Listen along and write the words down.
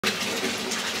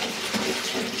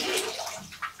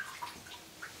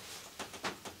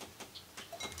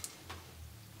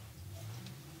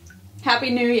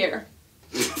Happy New Year.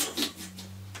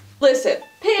 Listen,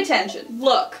 pay attention,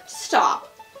 look,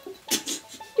 stop.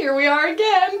 Here we are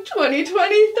again,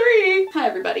 2023. Hi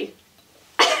everybody.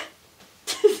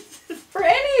 For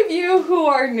any of you who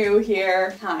are new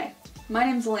here, hi. My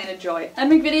name's Alayna Joy. I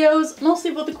make videos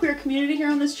mostly about the queer community here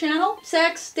on this channel.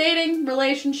 Sex, dating,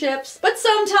 relationships, but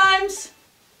sometimes,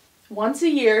 once a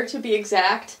year to be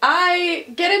exact, I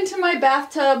get into my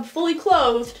bathtub fully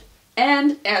clothed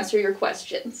and answer your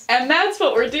questions. And that's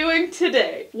what we're doing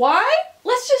today. Why?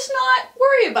 Let's just not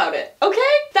worry about it,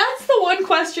 okay? That's the one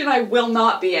question I will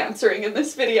not be answering in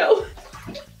this video.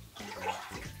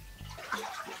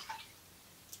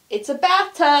 It's a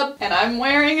bathtub, and I'm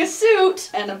wearing a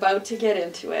suit and about to get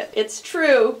into it. It's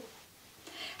true.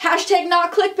 Hashtag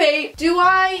not clickbait. Do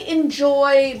I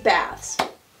enjoy baths?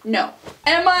 No.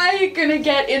 Am I gonna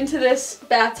get into this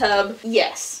bathtub?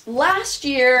 Yes. Last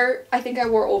year, I think I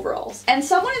wore overalls. And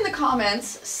someone in the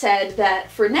comments said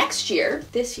that for next year,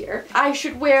 this year, I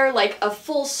should wear like a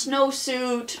full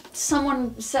snowsuit.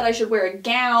 Someone said I should wear a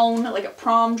gown, like a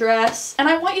prom dress. And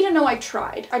I want you to know I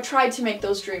tried. I tried to make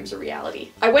those dreams a reality.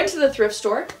 I went to the thrift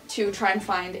store to try and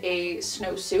find a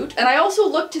snowsuit. And I also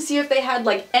looked to see if they had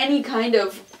like any kind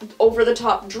of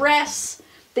over-the-top dress.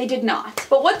 They did not.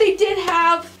 But what they did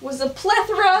have was a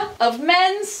plethora of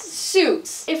men's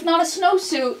suits. If not a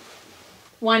snowsuit,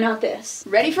 why not this?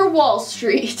 Ready for Wall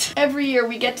Street. Every year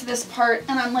we get to this part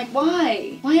and I'm like,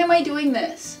 why? Why am I doing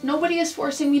this? Nobody is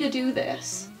forcing me to do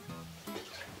this.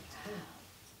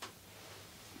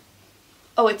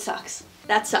 Oh, it sucks.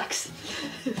 That sucks.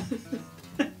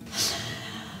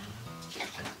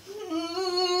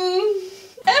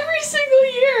 Every single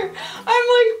year, I'm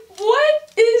like,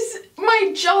 what is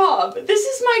my job? This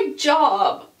is my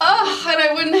job. Ugh, and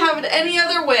I wouldn't have it any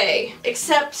other way,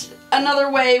 except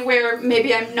another way where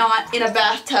maybe I'm not in a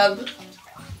bathtub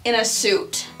in a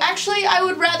suit. Actually, I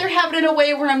would rather have it in a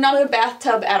way where I'm not in a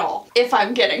bathtub at all, if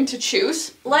I'm getting to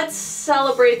choose. Let's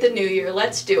celebrate the new year,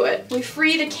 let's do it. We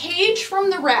free the cage from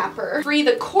the wrapper, free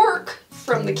the cork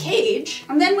from the cage,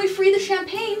 and then we free the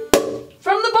champagne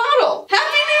from the bottle.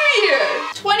 Happy New Year!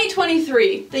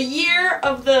 2023, the year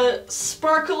of the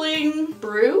sparkling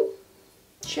brew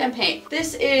champagne.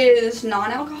 This is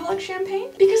non-alcoholic champagne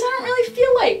because I don't really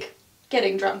feel like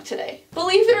getting drunk today.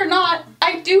 Believe it or not,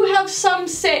 I do have some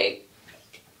say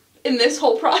in this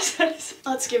whole process.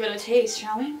 Let's give it a taste,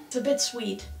 shall we? It's a bit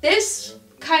sweet. This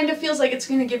kind of feels like it's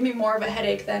gonna give me more of a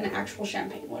headache than actual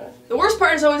champagne would have. The worst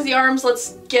part is always the arms.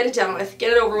 Let's get it done with,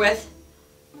 get it over with.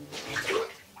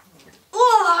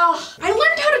 Ugh, I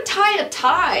learned how to tie a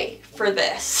tie for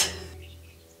this.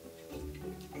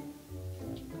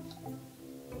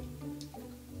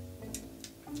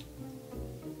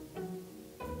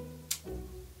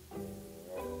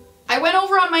 I went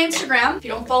over on my Instagram. If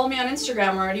you don't follow me on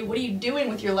Instagram already, what are you doing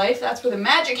with your life? That's where the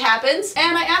magic happens.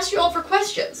 And I asked you all for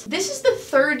questions. This is the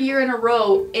third year in a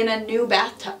row in a new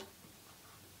bathtub.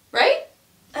 Right?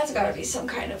 That's gotta be some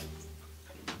kind of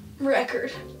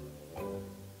record.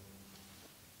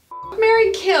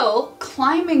 Marry Kill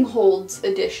Climbing Holds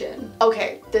Edition.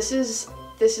 Okay, this is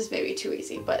maybe too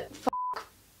easy, but f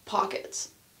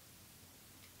pockets.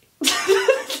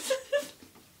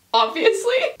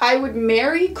 Obviously. I would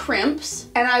marry crimps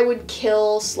and I would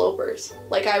kill slopers.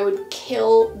 Like I would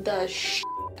kill the shit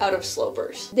out of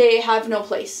slopers. They have no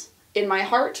place in my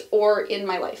heart or in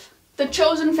my life. The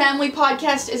Chosen Family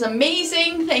podcast is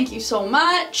amazing. Thank you so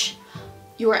much.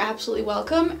 You are absolutely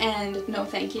welcome and no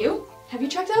thank you. Have you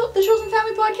checked out the Chosen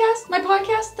Family podcast? My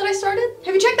podcast that I started?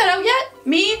 Have you checked that out yet?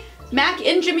 Me, Mac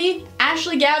and Jimmy,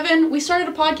 Ashley, Gavin, we started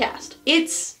a podcast.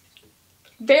 It's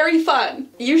very fun.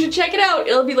 You should check it out.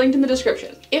 It'll be linked in the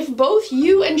description. If both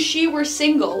you and she were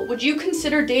single, would you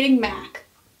consider dating Mac?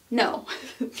 No.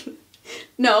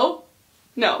 No.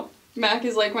 No. Mac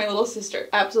is like my little sister.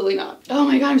 Absolutely not. Oh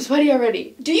my god, I'm sweaty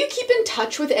already. Do you keep in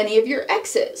touch with any of your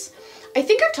exes? I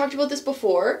think I've talked about this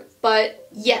before, but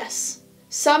yes.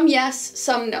 Some yes,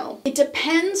 some no. It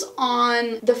depends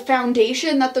on the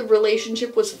foundation that the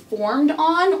relationship was formed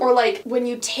on, or like when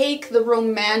you take the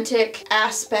romantic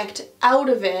aspect out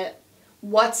of it,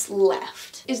 what's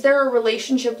left? Is there a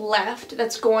relationship left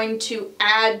that's going to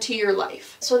add to your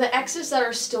life? So the exes that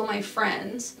are still my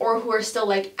friends, or who are still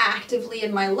like actively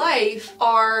in my life,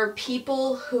 are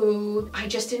people who I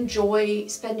just enjoy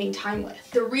spending time with.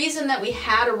 The reason that we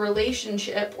had a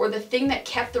relationship, or the thing that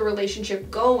kept the relationship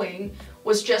going,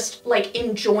 was just like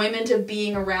enjoyment of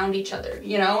being around each other,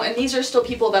 you know? And these are still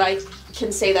people that I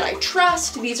can say that I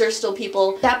trust. These are still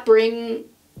people that bring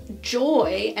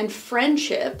joy and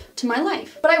friendship to my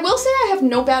life. But I will say I have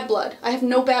no bad blood. I have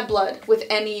no bad blood with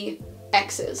any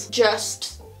exes.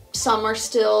 Just some are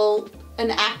still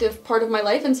an active part of my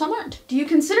life and some aren't. Do you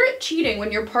consider it cheating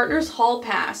when your partner's hall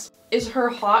pass is her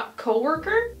hot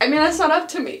coworker? I mean, that's not up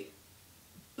to me.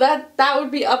 That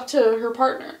would be up to her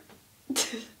partner.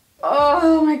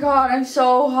 Oh my god, I'm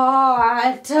so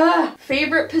hot.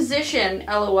 Favorite position,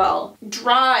 LOL.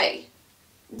 Dry.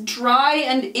 Dry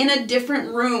and in a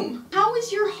different room. How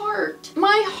is your heart?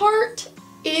 My heart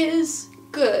is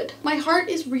good. My heart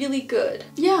is really good.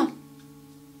 Yeah.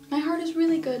 My heart is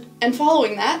really good. And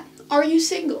following that, are you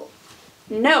single?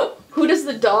 No. Who does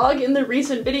the dog in the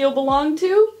recent video belong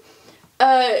to?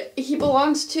 He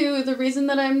belongs to the reason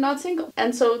that I'm not single.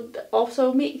 And so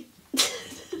also me.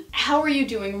 How are you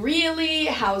doing really?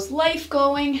 How's life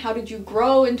going? How did you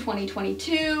grow in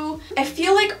 2022? I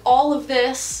feel like all of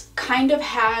this kind of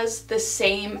has the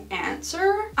same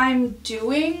answer. I'm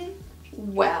doing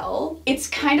well. It's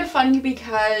kind of funny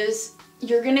because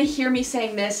you're gonna hear me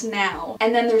saying this now,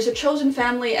 and then there's a Chosen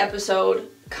Family episode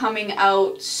coming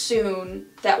out soon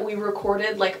that we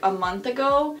recorded like a month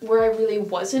ago where I really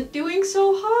wasn't doing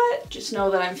so hot. Just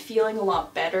know that I'm feeling a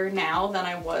lot better now than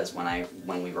I was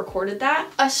when we recorded that.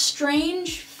 A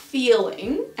strange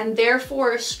feeling, and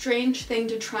therefore a strange thing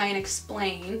to try and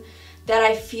explain, that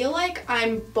I feel like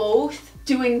I'm both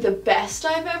doing the best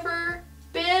I've ever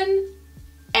been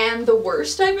and the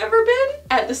worst I've ever been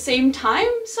at the same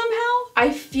time somehow.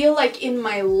 I feel like in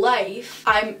my life,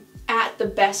 I'm at the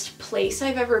best place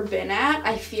I've ever been at.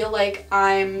 I feel like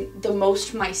I'm the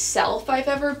most myself I've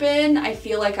ever been. I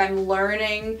feel like I'm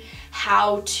learning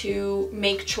how to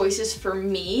make choices for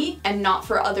me and not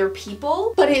for other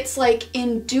people. But it's like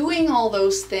in doing all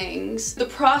those things, the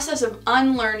process of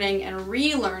unlearning and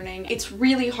relearning, it's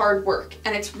really hard work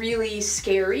and it's really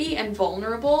scary and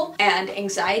vulnerable and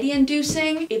anxiety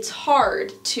inducing. It's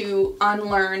hard to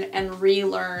unlearn and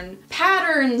relearn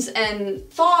patterns and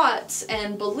thoughts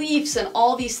and beliefs and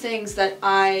all these things that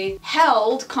I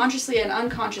held consciously and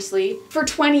unconsciously for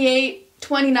 28,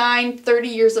 29, 30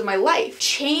 years of my life.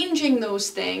 Changing those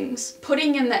things,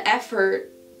 putting in the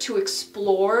effort to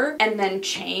explore and then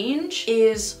change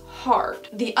is hard.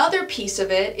 The other piece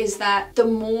of it is that the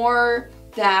more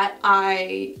that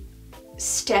I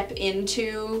step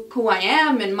into who I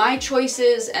am and my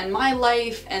choices and my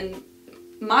life and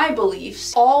my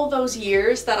beliefs, all those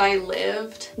years that I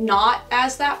lived not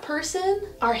as that person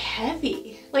are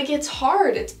heavy. Like, it's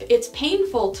hard, it's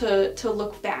painful to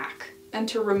look back and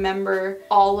to remember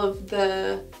all of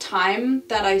the time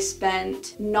that I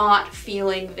spent not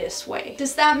feeling this way.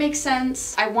 Does that make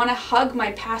sense? I want to hug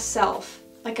my past self.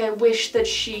 Like, I wish that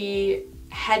she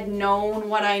had known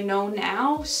what I know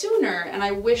now sooner, and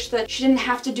I wish that she didn't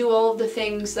have to do all of the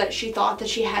things that she thought that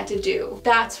she had to do.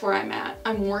 That's where I'm at.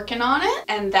 I'm working on it,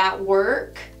 and that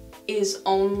work is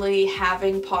only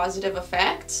having positive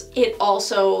effects. It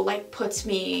also like puts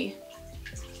me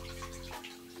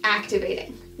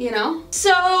activating, you know?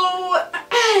 So,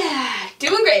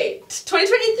 doing great.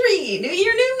 2023, new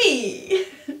year, new me.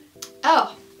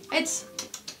 Oh, it's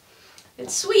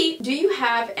sweet. Do you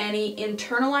have any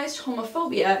internalized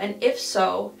homophobia, and if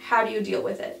so, how do you deal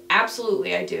with it?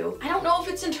 Absolutely, I do. I don't know if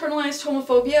it's internalized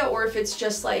homophobia or if it's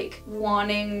just like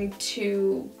wanting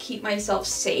to keep myself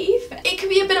safe. It could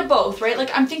be a bit of both, right? Like,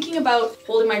 I'm thinking about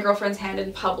holding my girlfriend's hand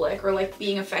in public or like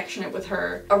being affectionate with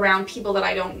her around people that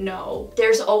I don't know.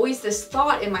 There's always this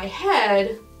thought in my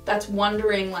head that's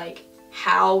wondering like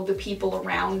how the people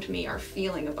around me are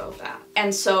feeling about that.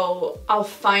 And so I'll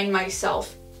find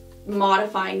myself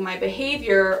modifying my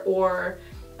behavior or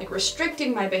like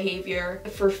restricting my behavior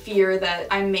for fear that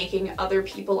I'm making other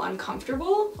people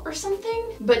uncomfortable or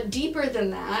something. But deeper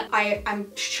than that,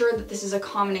 I'm sure that this is a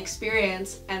common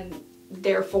experience, and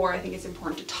therefore I think it's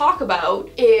important to talk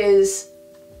about, is,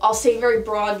 I'll say very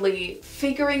broadly,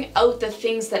 figuring out the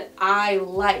things that I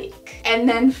like and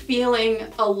then feeling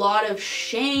a lot of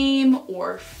shame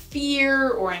or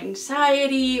fear or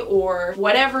anxiety or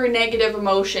whatever negative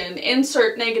emotion,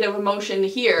 insert negative emotion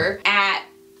here, at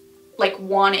like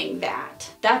wanting that.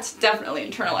 That's definitely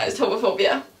internalized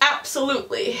homophobia.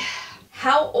 Absolutely.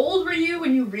 How old were you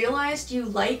when you realized you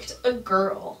liked a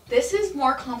girl? This is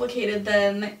more complicated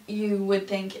than you would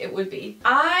think it would be.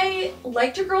 I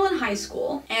liked a girl in high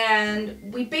school,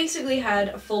 and we basically had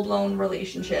a full-blown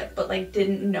relationship, but like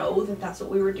didn't know that that's what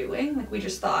we were doing. Like, we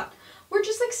just thought, we're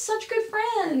just like such good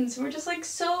friends. We're just like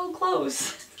so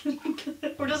close.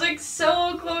 We're just like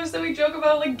so close that we joke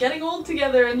about like getting old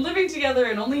together and living together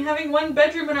and only having one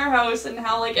bedroom in our house, and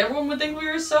how like everyone would think we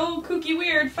were so kooky,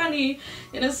 weird, funny,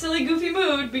 in a silly, goofy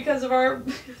mood because of our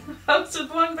house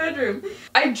with one bedroom.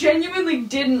 I genuinely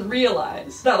didn't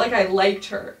realize that like I liked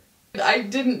her. I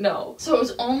didn't know. So it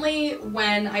was only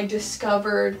when I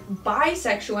discovered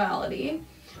bisexuality,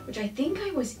 which I think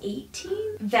I was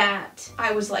 18, that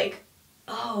I was like,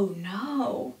 oh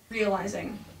no,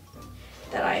 realizing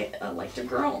that I liked a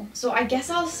girl. So I guess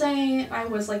I'll say I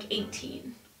was like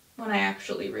 18 when I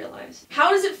actually realized.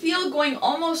 How does it feel going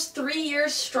almost 3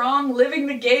 years strong living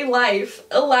the gay life?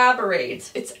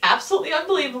 Elaborate. It's absolutely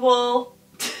unbelievable.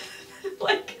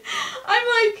 Like,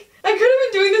 I'm like, I could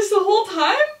have been doing this the whole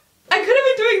time? I could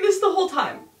have been doing this the whole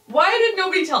time. Why did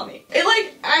nobody tell me? It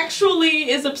like actually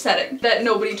is upsetting that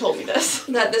nobody told me this,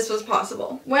 that this was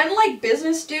possible. When like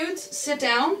business dudes sit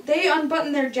down, they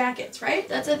unbutton their jackets, right?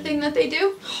 That's a thing that they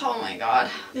do. Oh my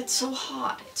god, it's so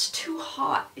hot. It's too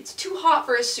hot. It's too hot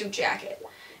for a suit jacket.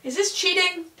 Is this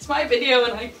cheating? It's my video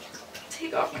and I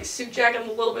take off my suit jacket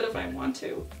a little bit if I want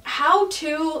to. How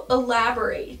to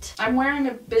elaborate. I'm wearing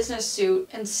a business suit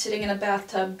and sitting in a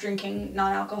bathtub drinking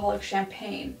non-alcoholic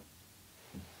champagne.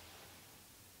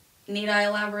 Need I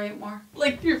elaborate more?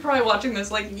 Like, you're probably watching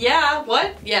this like, yeah,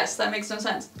 what? Yes, that makes no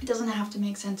sense. It doesn't have to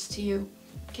make sense to you.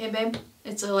 Okay, babe?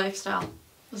 It's a lifestyle.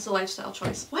 It's a lifestyle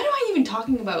choice. What am I even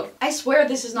talking about? I swear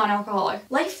this is non-alcoholic.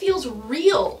 Life feels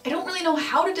real. I don't really know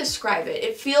how to describe it.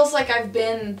 It feels like I've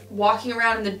been walking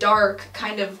around in the dark,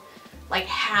 kind of like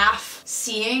half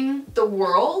seeing the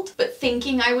world, but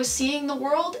thinking I was seeing the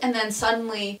world, and then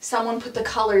suddenly someone put the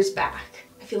colors back.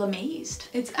 I feel amazed.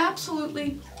 It's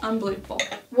absolutely unbelievable.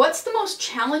 What's the most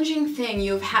challenging thing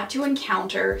you've had to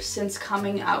encounter since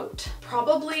coming out?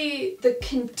 Probably the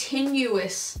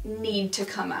continuous need to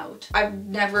come out. I've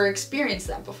never experienced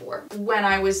that before. When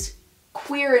I was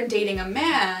queer and dating a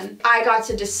man, I got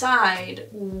to decide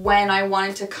when I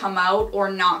wanted to come out or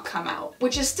not come out,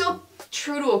 which is still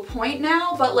true to a point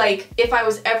now, but like if I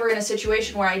was ever in a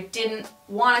situation where I didn't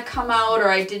want to come out or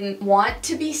I didn't want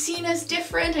to be seen as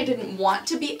different, I didn't want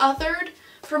to be othered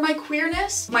for my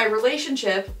queerness, my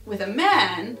relationship with a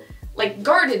man like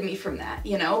guarded me from that,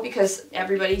 you know, because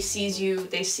everybody sees you,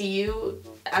 they see you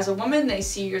as a woman, they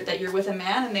see that you're with a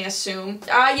man and they assume,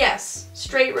 yes,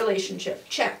 straight relationship,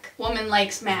 check. Woman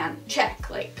likes man, check,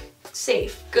 like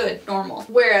safe, good, normal.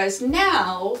 Whereas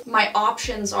now my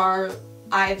options are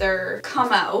either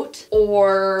come out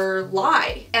or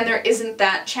lie. And there isn't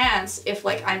that chance if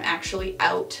like I'm actually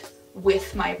out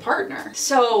with my partner.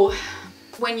 So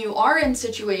when you are in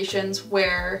situations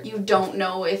where you don't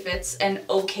know if it's an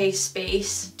okay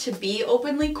space to be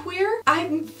openly queer,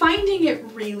 I'm finding it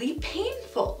really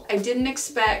painful. I didn't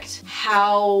expect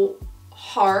how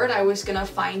hard I was gonna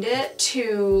find it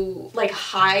to like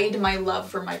hide my love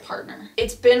for my partner.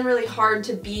 It's been really hard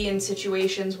to be in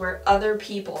situations where other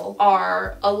people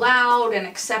are allowed and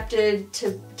accepted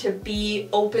to be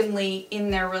openly in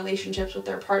their relationships with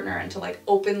their partner and to like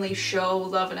openly show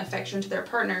love and affection to their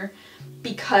partner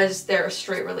because they're a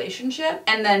straight relationship,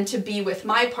 and then to be with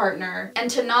my partner and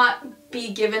to not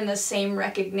be given the same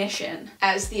recognition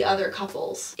as the other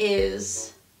couples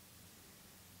is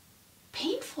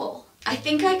painful. I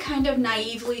think I kind of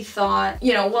naively thought,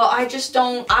 you know, well, I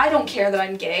don't care that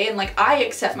I'm gay and like I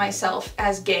accept myself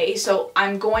as gay, so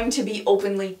I'm going to be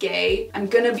openly gay. I'm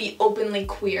gonna be openly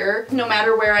queer no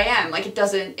matter where I am. Like it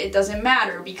doesn't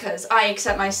matter because I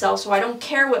accept myself, so I don't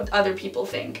care what other people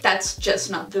think. That's just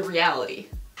not the reality.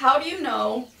 How do you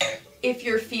know if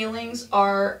your feelings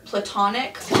are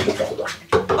platonic?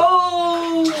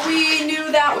 Oh, we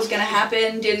knew that was gonna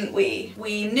happen, didn't we?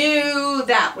 We knew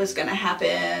that was gonna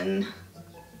happen.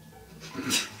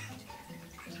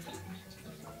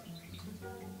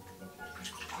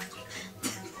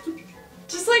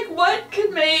 Just like, what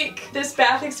could make this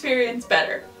bath experience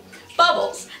better?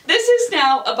 Bubbles. This is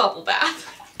now a bubble bath.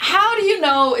 How do you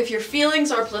know if your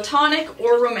feelings are platonic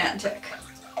or romantic?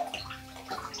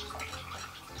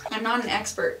 I'm not an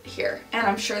expert here, and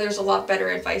I'm sure there's a lot better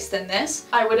advice than this.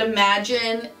 I would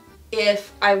imagine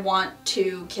if I want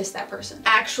to kiss that person.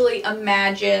 Actually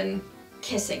imagine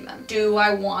kissing them. Do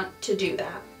I want to do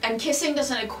that? And kissing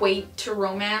doesn't equate to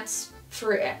romance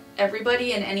for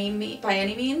everybody by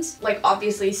any means. Like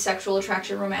obviously sexual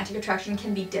attraction, romantic attraction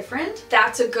can be different.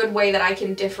 That's a good way that I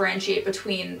can differentiate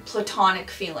between platonic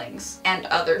feelings and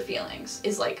other feelings,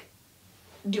 is like,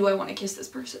 do I want to kiss this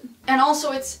person? And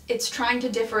also it's trying to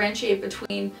differentiate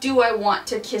between, do I want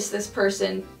to kiss this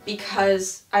person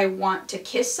because I want to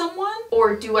kiss someone,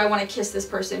 or do I want to kiss this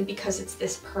person because it's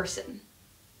this person?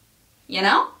 You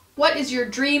know? What is your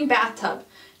dream bathtub?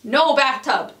 No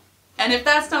bathtub. And if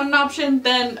that's not an option,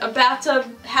 then a bathtub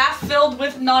half filled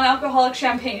with non-alcoholic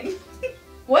champagne.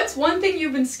 What's one thing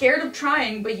you've been scared of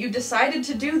trying but you decided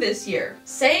to do this year?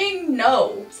 Saying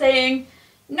no. Saying,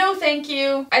 no thank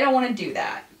you, I don't want to do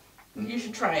that. You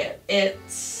should try it.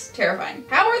 It's terrifying.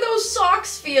 How are those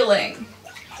socks feeling?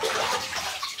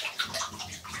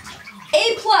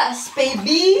 A+,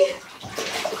 baby!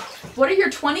 What are your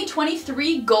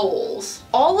 2023 goals?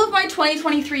 All of my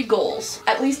 2023 goals,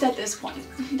 at least at this point,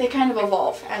 they kind of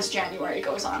evolve as January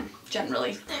goes on,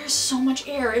 generally. There's so much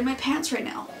air in my pants right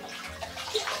now.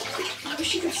 I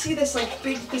wish you could see this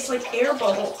like air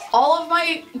bubble. All of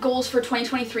my goals for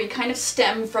 2023 kind of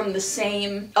stem from the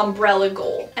same umbrella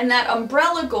goal. And that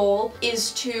umbrella goal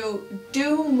is to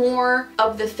do more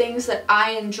of the things that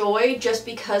I enjoy just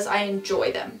because I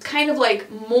enjoy them. Kind of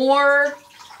like more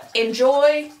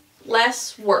enjoy,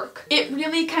 less work. It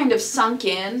really kind of sunk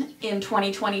in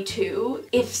 2022.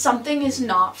 If something is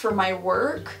not for my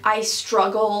work, I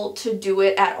struggle to do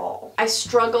it at all. I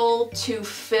struggle to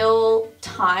fill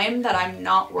time that I'm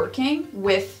not working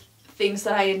with things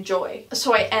that I enjoy.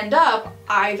 So I end up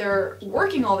either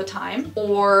working all the time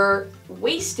or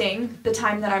wasting the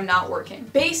time that I'm not working.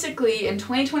 Basically, in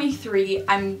 2023,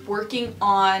 I'm working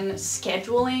on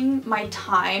scheduling my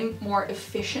time more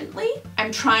efficiently.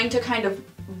 I'm trying to kind of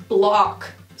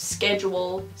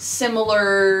schedule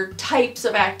similar types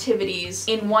of activities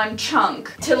in one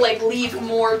chunk to like leave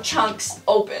more chunks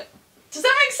open. Does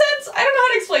that make sense? I don't know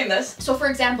how to explain this. So for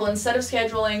example, instead of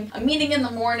scheduling a meeting in the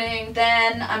morning,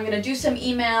 then I'm gonna do some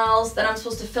emails, then I'm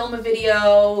supposed to film a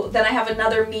video, then I have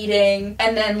another meeting,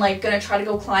 and then like gonna try to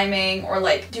go climbing or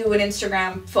like do an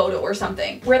Instagram photo or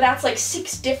something. Where that's like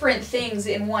 6 different things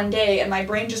in one day and my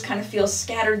brain just kind of feels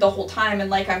scattered the whole time and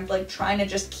like I'm like trying to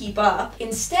just keep up.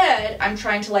 Instead, I'm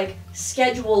trying to like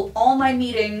schedule all my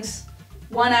meetings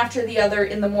one after the other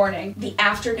in the morning. The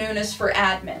afternoon is for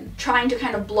admin. Trying to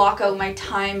kind of block out my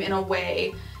time in a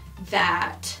way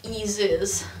that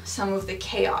eases some of the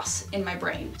chaos in my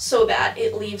brain so that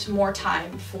it leaves more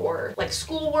time for like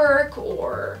schoolwork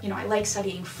or, you know, I like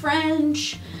studying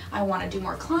French, I want to do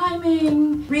more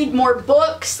climbing, read more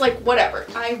books, like whatever.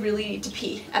 I really need to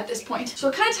pee at this point. So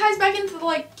it kind of ties back into the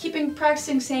like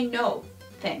practicing saying no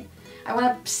thing. I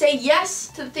want to say yes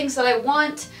to the things that I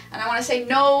want, and I want to say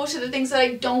no to the things that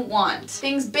I don't want.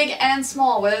 Things big and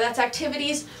small, whether that's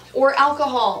activities or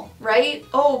alcohol, right?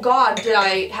 Oh God,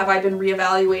 have I been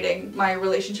reevaluating my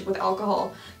relationship with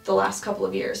alcohol the last couple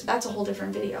of years. That's a whole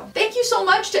different video. Thank you so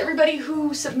much to everybody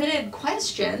who submitted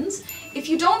questions. If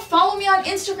you don't follow me on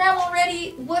Instagram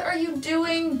already, what are you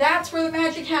doing? That's where the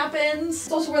magic happens.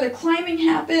 It's also where the climbing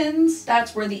happens.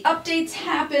 That's where the updates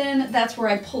happen. That's where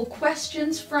I pull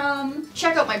questions from.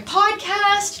 Check out my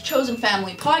podcast, Chosen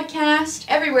Family Podcast,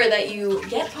 everywhere that you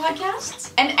get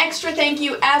podcasts. An extra thank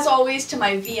you, as always, to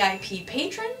my VIP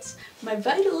patrons, my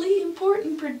vitally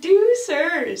important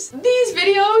producers. These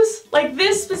videos, like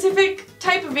this specific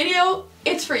type of video,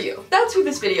 it's for you. That's who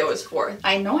this video is for.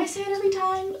 I know I say it every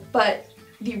time, but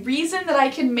the reason that I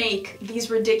can make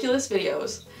these ridiculous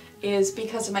videos is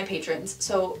because of my patrons.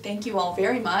 So thank you all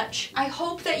very much. I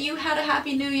hope that you had a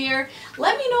happy new year.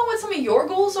 Let me know what some of your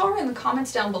goals are in the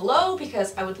comments down below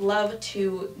because I would love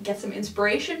to get some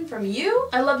inspiration from you.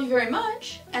 I love you very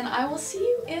much and I will see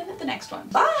you in the next one.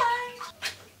 Bye!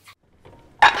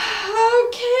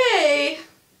 Okay,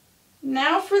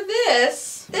 now for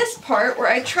this part where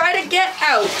I try to get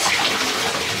out.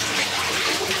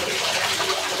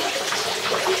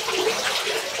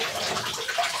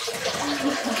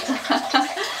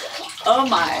 Oh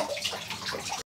my.